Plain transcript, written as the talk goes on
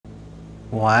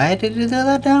Why did you do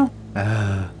that now?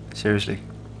 Seriously.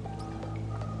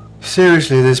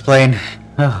 Seriously, this plane.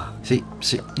 See,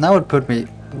 now it put me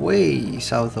way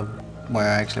south of where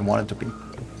I actually wanted to be.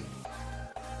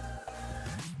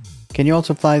 Can you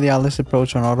also fly the ILS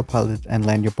approach on autopilot and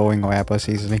land your Boeing or Airbus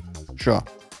easily? Sure.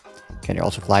 Can you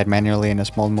also fly it manually in a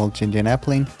small multi-engine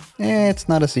airplane? It's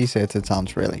not as easy as it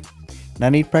sounds really. And I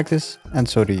need practice, and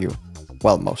so do you.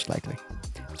 Well, most likely.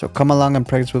 So come along and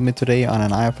practice with me today on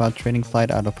an IFR training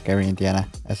flight out of Gary, Indiana,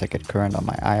 as I get current on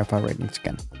my IFR ratings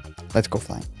again. Let's go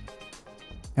flying.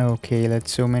 Okay,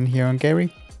 let's zoom in here on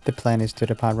Gary. The plan is to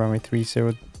depart runway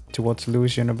 30 towards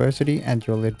Lewis University and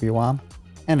JOT VOR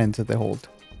and enter the hold.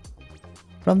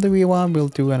 From the VOR, we'll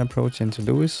do an approach into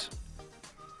Lewis,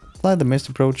 fly the missed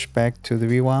approach back to the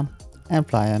VOR, and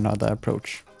fly another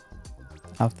approach.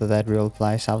 After that, we'll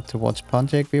fly south towards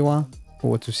Pontiac VOR,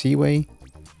 over to Seaway,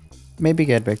 maybe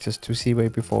get vectors to Seaway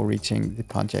before reaching the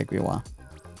Pontiac VOR.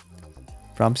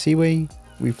 From Seaway,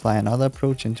 we fly another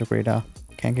approach into Enroute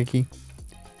Kankakee,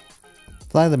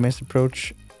 fly the missed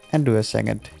approach, and do a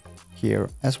second here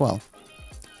as well.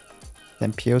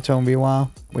 Then Piotone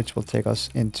VOR, which will take us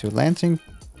into Lansing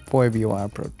for a VOR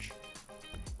approach.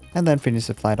 And then finish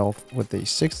the flight off with the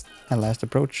 6th and last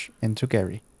approach into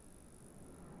Gary.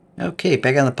 Okay,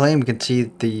 back on the plane we can see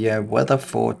the weather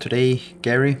for today.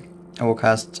 Gary,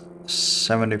 overcast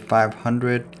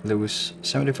 7500, Lewis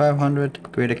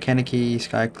 7500, Greater Kankakee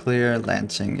sky clear,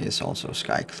 Lansing is also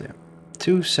sky clear.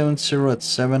 270 at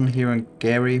 7 here in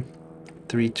Gary,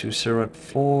 320 at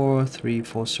 4,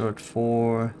 340 at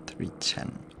 4,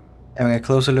 310. Having a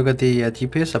closer look at the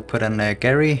GPS, I put in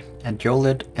Gary and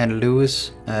JOT and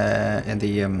Lewis in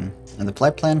the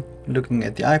flight plan. Looking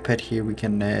at the iPad here, we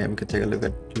can take a look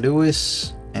at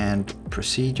Lewis and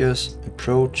procedures,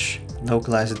 approach,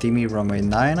 localize DME runway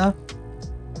 9er.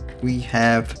 We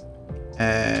have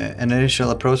an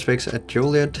initial approach fix at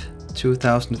JOT,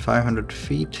 2,500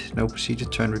 feet, no procedure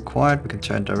turn required. We can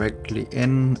turn directly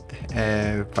in.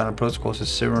 Final approach course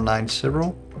is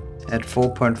 090 at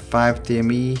 4.5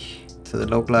 DME. So the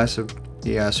localizer,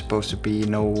 we are supposed to be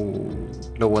no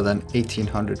lower than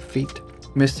 1,800 feet.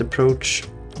 Missed approach,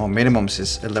 or minimums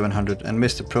is 1,100, and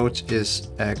missed approach is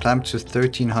climb to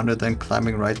 1,300, then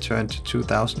climbing right turn to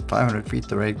 2,500 feet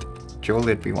direct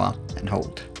JOT VOR and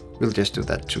hold. We'll just do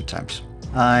that 2 times.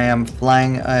 I am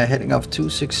flying heading off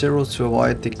 260 to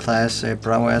avoid the class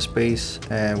Bravo airspace,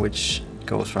 which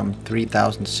goes from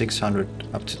 3,600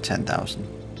 up to 10,000,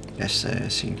 as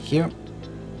seen here.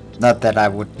 Not that I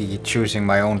would be choosing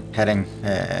my own heading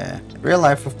real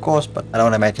life, of course, but I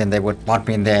don't imagine they would want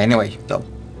me in there anyway. So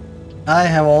I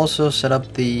have also set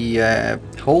up the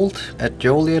hold at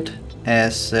JOT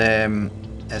as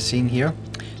seen here.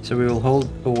 So we will hold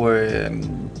over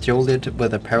JOT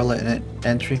with a parallel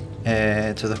entry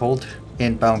to the hold.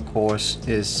 Inbound course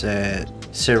is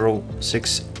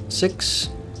 066,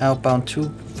 outbound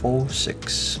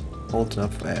 246, hold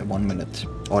of 1 minute,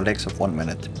 or legs of 1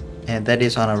 minute. And that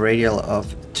is on a radial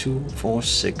of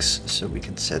 246, so we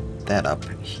can set that up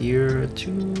here.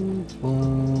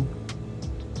 24.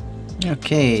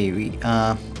 Okay, we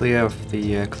are clear of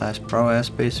the class Pro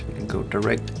airspace. We can go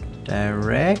direct,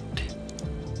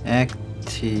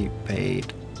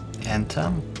 activate,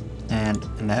 enter, and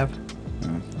nav.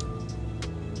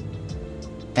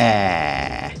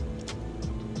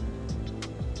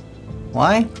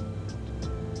 Why?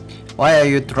 Why are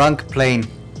you drunk, plane?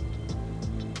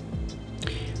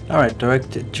 Alright,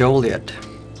 direct JOT.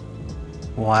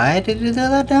 Why did you do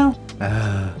that now?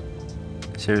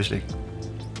 Seriously.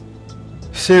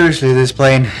 Seriously, this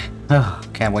plane.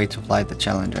 Can't wait to fly the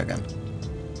Challenger again.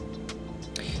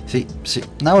 See,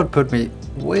 now it put me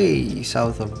way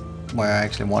south of where I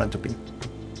actually wanted to be.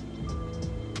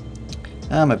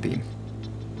 I'm a beam.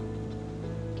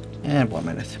 And 1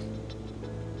 minute.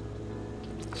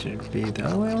 Should it be the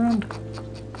other way around?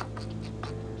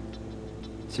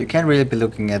 So you can't really be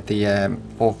looking at the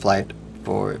flight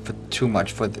for too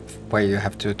much for where you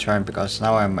have to turn, because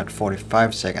now I'm at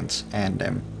 45 seconds and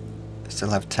I still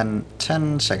have 10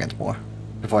 seconds more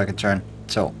before I can turn.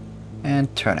 So,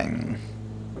 and turning.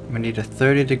 We need a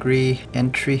 30-degree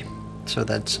entry, so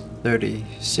that's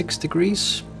 36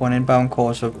 degrees. One inbound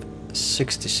course of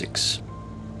 66.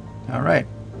 All right.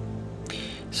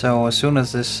 So as soon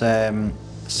as this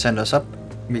send us up,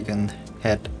 we can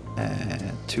head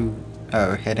to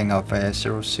heading of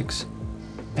 06,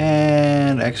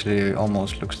 and actually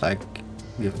almost looks like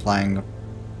we're flying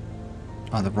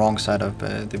on the wrong side of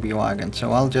the VOR again.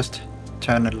 So I'll just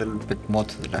turn a little bit more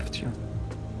to the left here.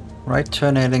 Right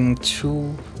turn heading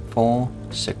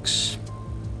 246,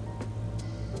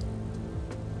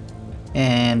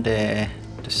 and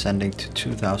descending to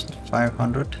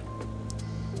 2,500.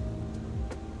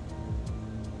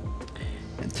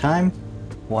 And time,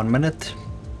 1 minute.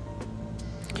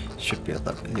 Should be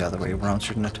the other way around,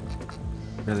 shouldn't it?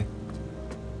 Really?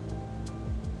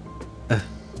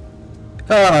 Oh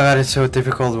my god, it's so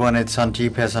difficult when it's on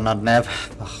GPS and not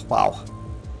nav. Oh, wow.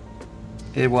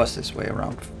 It was this way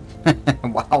around.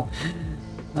 Wow.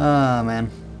 Ah, man.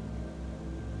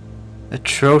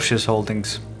 Atrocious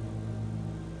holdings.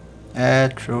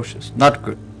 Atrocious. Not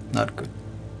good. Not good.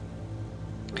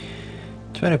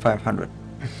 2,500.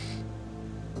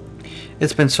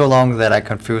 It's been so long that I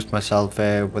confused myself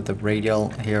with the radial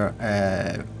here,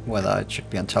 whether it should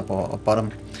be on top or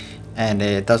bottom. And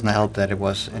it doesn't help that it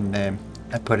was in...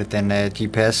 I put it in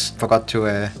GPS, forgot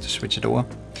to switch it over.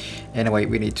 Anyway,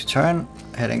 we need to turn,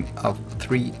 heading of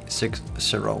 360.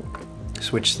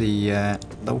 Switch the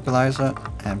localizer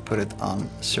and put it on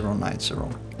 090.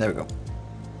 There we go.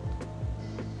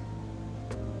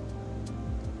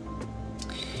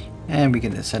 And we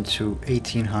can descend to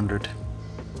 1800.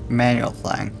 Manual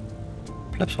flying.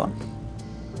 Flaps 1.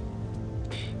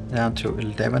 Down to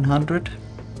 1100.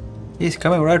 He's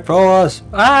coming right for us!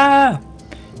 Ah!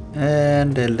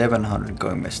 And 1100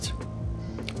 going missed.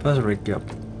 Plus a rig up.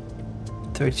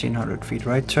 1300 feet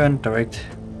right turn, direct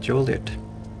Joliet.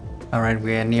 Alright,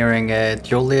 we are nearing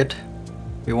Joliet.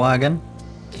 VOR again.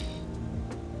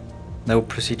 No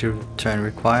procedure turn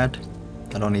required.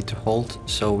 I don't need to hold,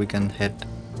 so we can hit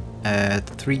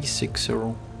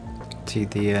 360. See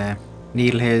the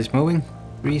needle here is moving.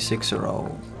 360.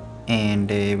 And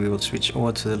we will switch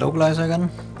over to the localizer again.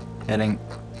 Heading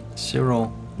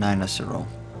 090.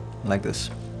 Like this.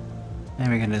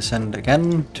 And we can descend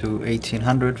again to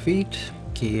 1800 feet.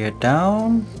 Gear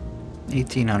down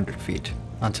 1800 feet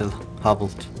until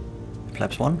hobbled.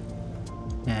 Flaps 1.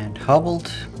 And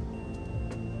hobbled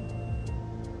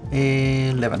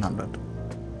 1100.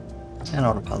 And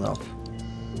autopilot off.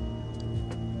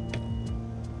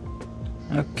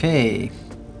 Okay.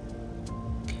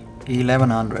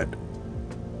 1100.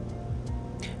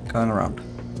 Going around.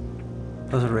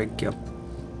 Plus a rig up.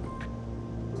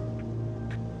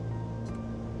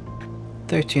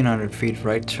 1300 feet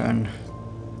right turn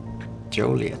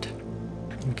Joliet.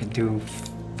 We can do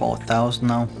 4,000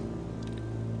 now.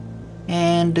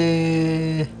 And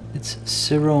it's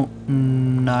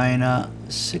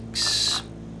 096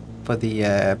 for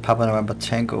the Papa November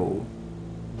Tango.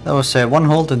 That was 1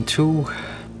 hold and 2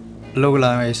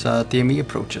 localizer DME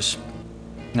approaches.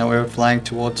 Now we're flying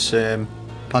towards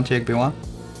Pontiac VOR.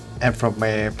 And from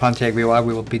Pontiac VOR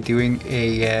we will be doing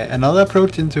another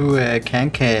approach into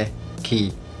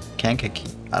Kankakee. Kankakee.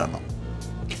 I don't know.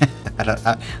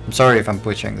 I'm sorry if I'm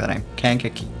butchering the name.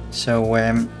 Kankakee. So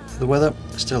the weather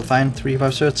still fine.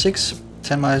 3506.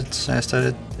 10 miles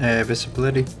started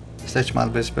visibility. Stage mile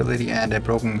visibility and a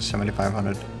broken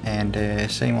 7500. And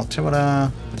same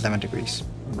altimeter. 11 degrees.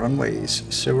 Runways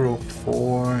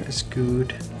 04 is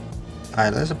good.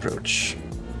 Alright, let's approach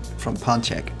from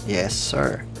Pontiac. Yes,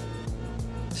 sir.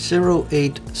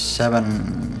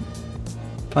 087.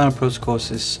 Final approach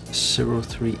course is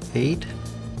 038.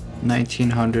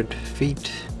 1900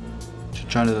 feet to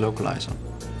join the localizer.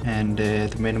 And the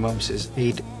minimums is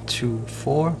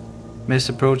 824. Missed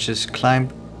approach is climb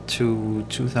to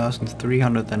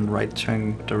 2300, then right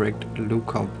turn direct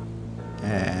Lukov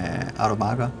out of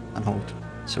Marga and hold.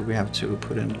 So we have to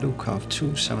put in Lukov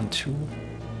 272.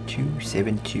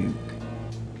 272.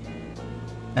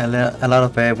 A lot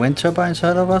of wind turbines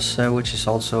ahead of us, which is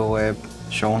also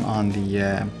shown on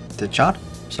the chart.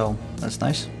 So that's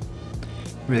nice.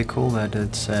 Really cool that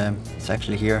it's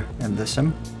actually here in the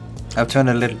sim. I've turned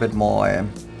a little bit more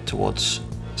towards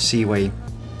Seaway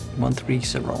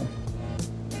 130.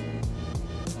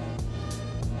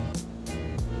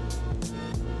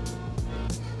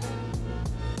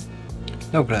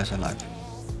 Localizer live.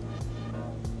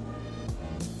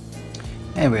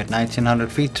 And we're at 1900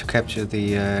 feet to capture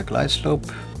the glide slope.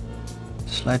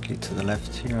 Slightly to the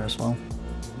left here as well.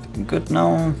 Looking good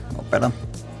now, or better.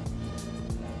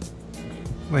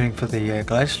 Waiting for the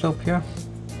glide slope here.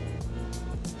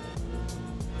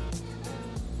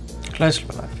 Glide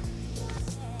slope alive.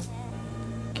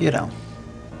 Gear down.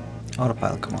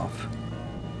 Autopilot come off.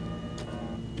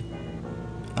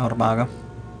 Automarker.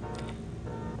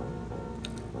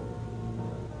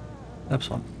 Flaps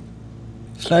 1.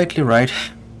 Slightly right.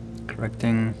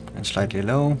 Correcting and slightly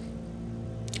low.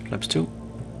 Flaps 2.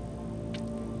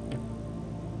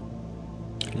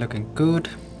 Looking good.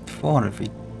 400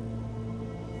 feet.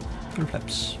 Full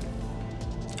flaps.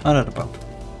 100 above.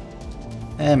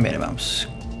 And minimums.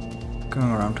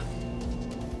 Going around.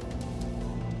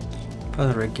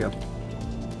 Put the rig up.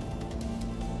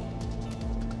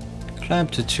 Climb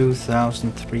to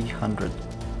 2,300.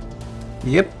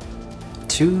 Yep,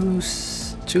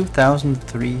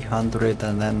 2,300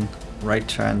 and then right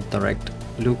turn direct,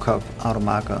 look up auto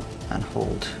marker and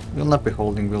hold. We'll not be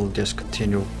holding, we'll just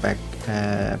continue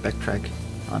backtrack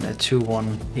on a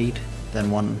 218,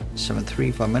 then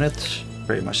 173 for a minute.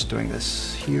 Pretty much doing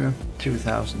this here.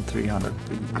 2,300,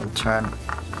 we will turn.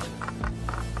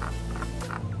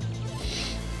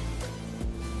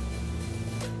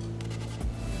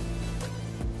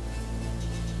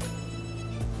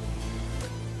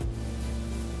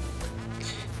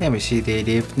 And we see the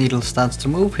ADF needle starts to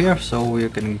move here, so we're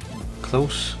getting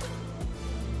close.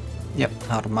 Yep,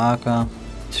 auto marker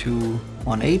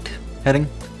 218 heading,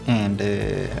 and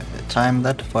time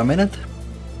that for a minute.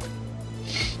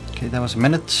 Okay, that was a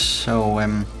minute, so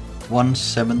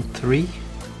 173,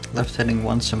 left heading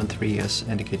 173 as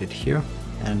indicated here,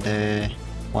 and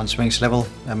one swings level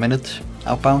a minute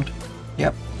outbound.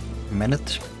 Yep, a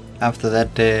minute. After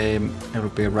that it will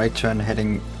be a right turn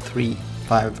heading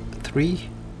 353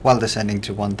 while descending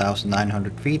to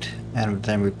 1,900 feet, and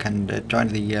then we can join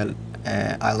the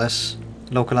ILS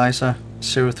localizer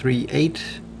 038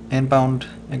 inbound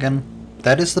again.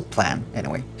 That is the plan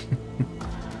anyway.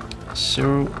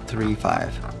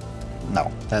 035.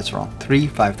 No, that's wrong.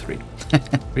 353.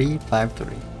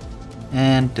 353.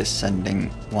 And descending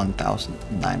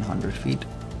 1,900 feet.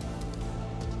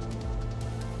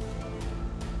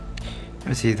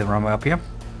 Let's see the runway up here.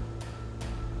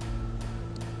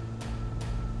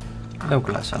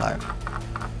 Localizer alive.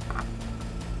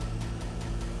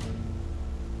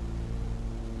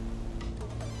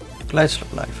 Glide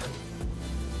slope live.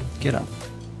 Get on.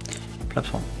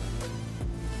 Flaps 1.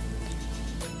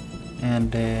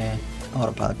 And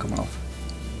autopilot coming off.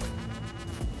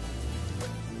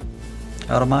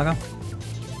 Auto marker.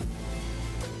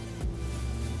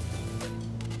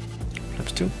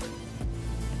 Flaps 2.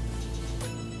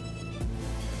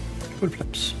 Full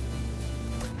flaps.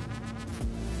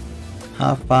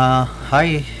 Half bar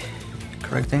high.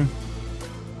 Correcting.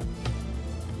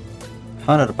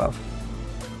 100 above.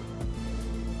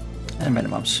 And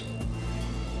minimums.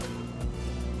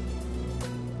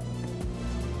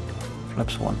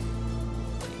 Flaps 1.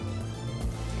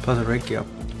 Plus a rake up.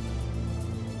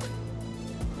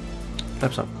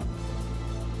 Flaps up.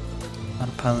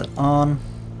 Autopilot on.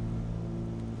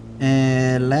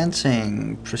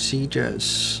 Landing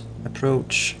procedures.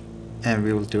 Approach. And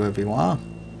we will do a VOR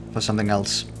for something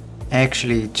else.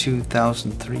 Actually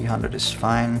 2,300 is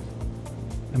fine.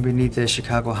 And we need the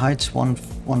Chicago Heights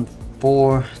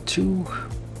 142.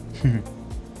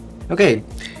 Okay.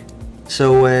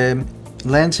 So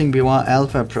Lansing VOR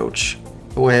Alpha approach.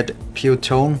 Go ahead, pure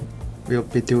tone. We'll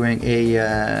be doing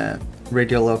a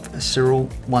radial of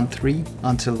 013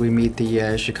 until we meet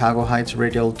the Chicago Heights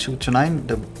radial 229.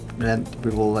 Then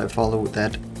we will follow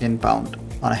that inbound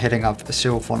on a heading of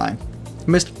 049.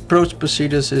 Missed approach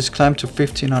procedures is climb to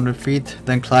 1,500 feet,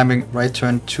 then climbing right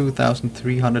turn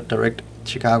 2,300 direct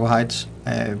Chicago Heights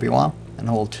VOR and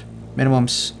hold.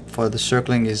 Minimums for the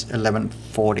circling is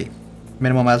 1140.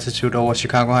 Minimum altitude over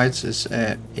Chicago Heights is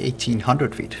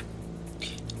 1,800 feet.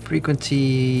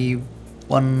 Frequency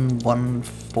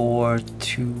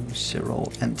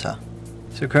 11420, enter.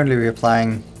 So currently we're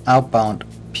flying outbound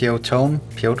Piotone,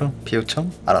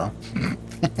 I don't know.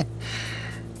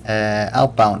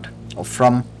 Outbound or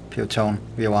from Piotone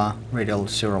VOR radial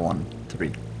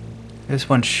 013. This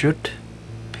one should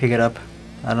pick it up.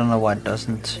 I don't know why it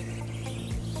doesn't.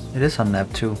 It is on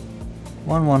nav 2.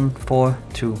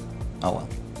 1142. Oh well.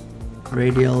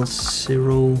 Radial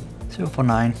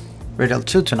 049. Radial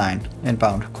 229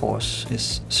 inbound course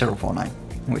is 049,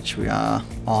 which we are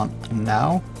on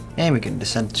now. And we can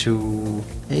descend to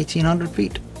 1,800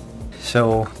 feet.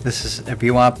 So this is a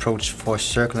VOR approach for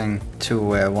circling to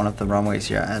one of the runways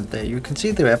here, and you can see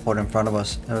the airport in front of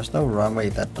us. There is no runway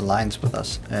that aligns with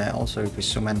us. Also, if we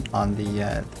zoom in on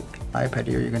the iPad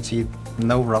here, you can see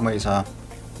no runways are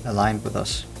aligned with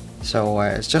us. So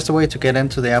it's just a way to get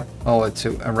into the app or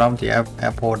to around the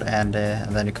airport, and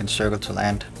then you can circle to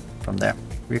land from there.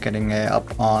 We're getting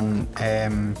up on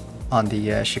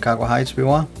the Chicago Heights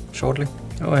VOR shortly.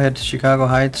 Go ahead, Chicago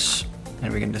Heights,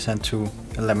 and we can descend to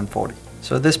 1140.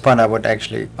 So at this point I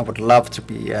would love to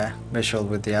be visual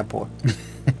with the airport.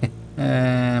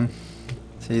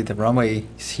 See, the runway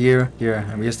is here,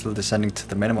 and we are still descending to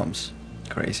the minimums.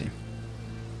 Crazy.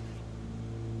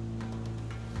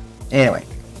 Anyway,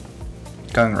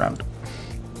 going around.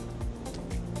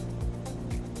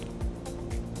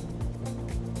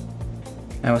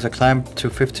 There was a climb to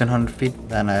 1,500 feet,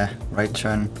 then a right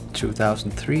turn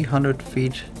 2,300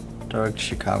 feet, direct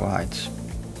Chicago Heights.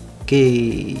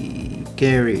 Okay,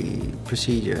 Gary,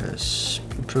 procedures.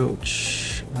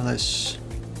 Approach. LS.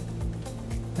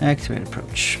 Activate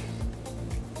approach.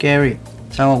 Gary.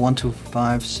 Tower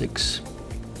 1256.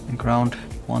 And ground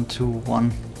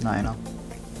 1219.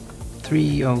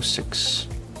 306.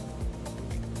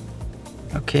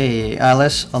 Okay,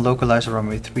 ILS or localizer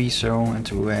runway 30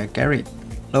 into Gary.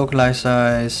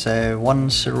 Localizer is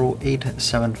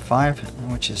 10875,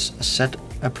 which is set.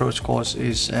 Approach course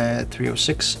is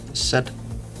 306. Set.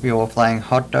 We are flying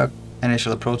hot dog.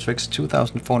 Initial approach fix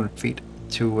 2,400 feet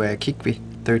to Kankakee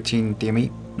 13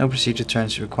 DME. No procedure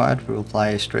turns required. We will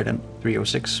fly straight in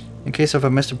 306. In case of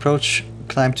a missed approach,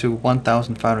 climb to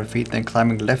 1,500 feet, then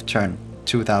climbing left turn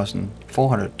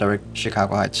 2,400 direct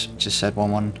Chicago Heights, which is set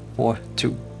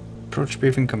 1142. Approach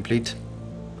briefing complete.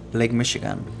 Lake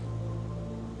Michigan.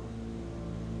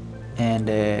 And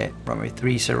runway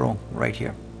 30 right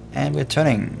here. And we're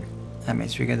turning. That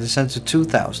means we can descend to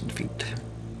 2,000 feet.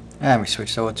 And we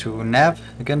switch over to nav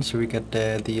again, so we get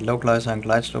the localizer and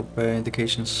glide slope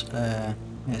indications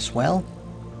as well.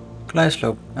 Glide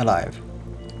slope alive.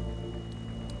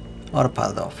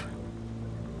 Autopilot off.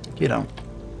 Get down.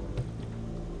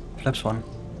 Flaps 1.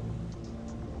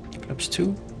 Flaps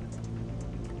 2.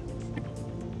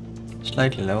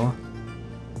 Slightly lower.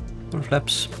 Full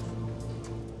flaps.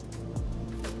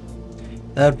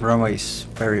 That runway is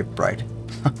very bright.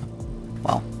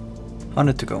 Wow.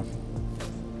 100 to go.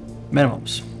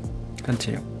 Minimums.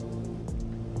 Continue.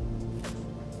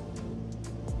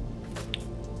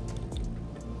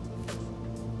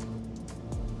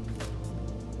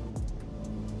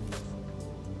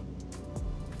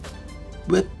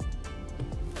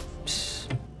 Whoops.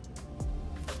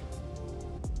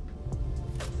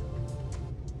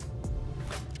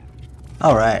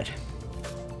 Alright.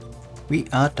 We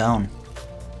are down.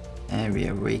 And we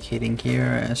are vacating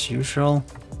here as usual.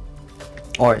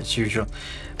 Or as usual.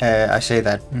 I say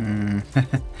that,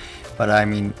 but I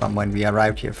mean when we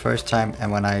arrived here first time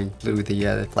and when I flew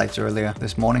the flights earlier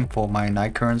this morning for my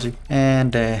night currency.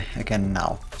 And again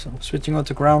now. So switching on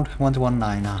to ground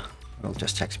 1219. We'll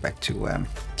just taxi back to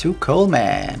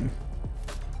Coleman.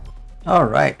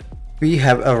 Alright, we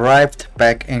have arrived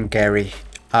back in Gary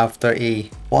after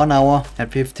a 1 hour and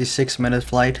 56 minute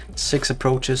flight, 6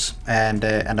 approaches and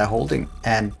a holding.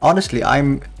 And honestly,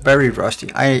 I'm very rusty.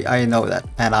 I know that,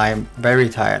 and I'm very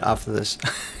tired after this.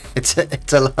 It's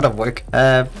a lot of work.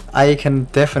 I can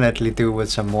definitely do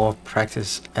with some more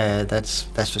practice. That's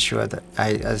for sure. That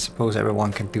I suppose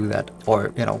everyone can do that,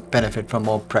 or you know, benefit from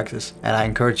more practice. And I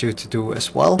encourage you to do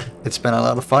as well. It's been a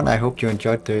lot of fun. I hope you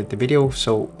enjoyed the video.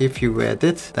 So if you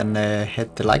did, then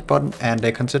hit the like button and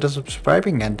consider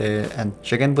subscribing and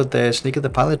check in with Sneaker the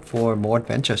Pilot for more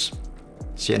adventures.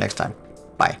 See you next time.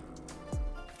 Bye.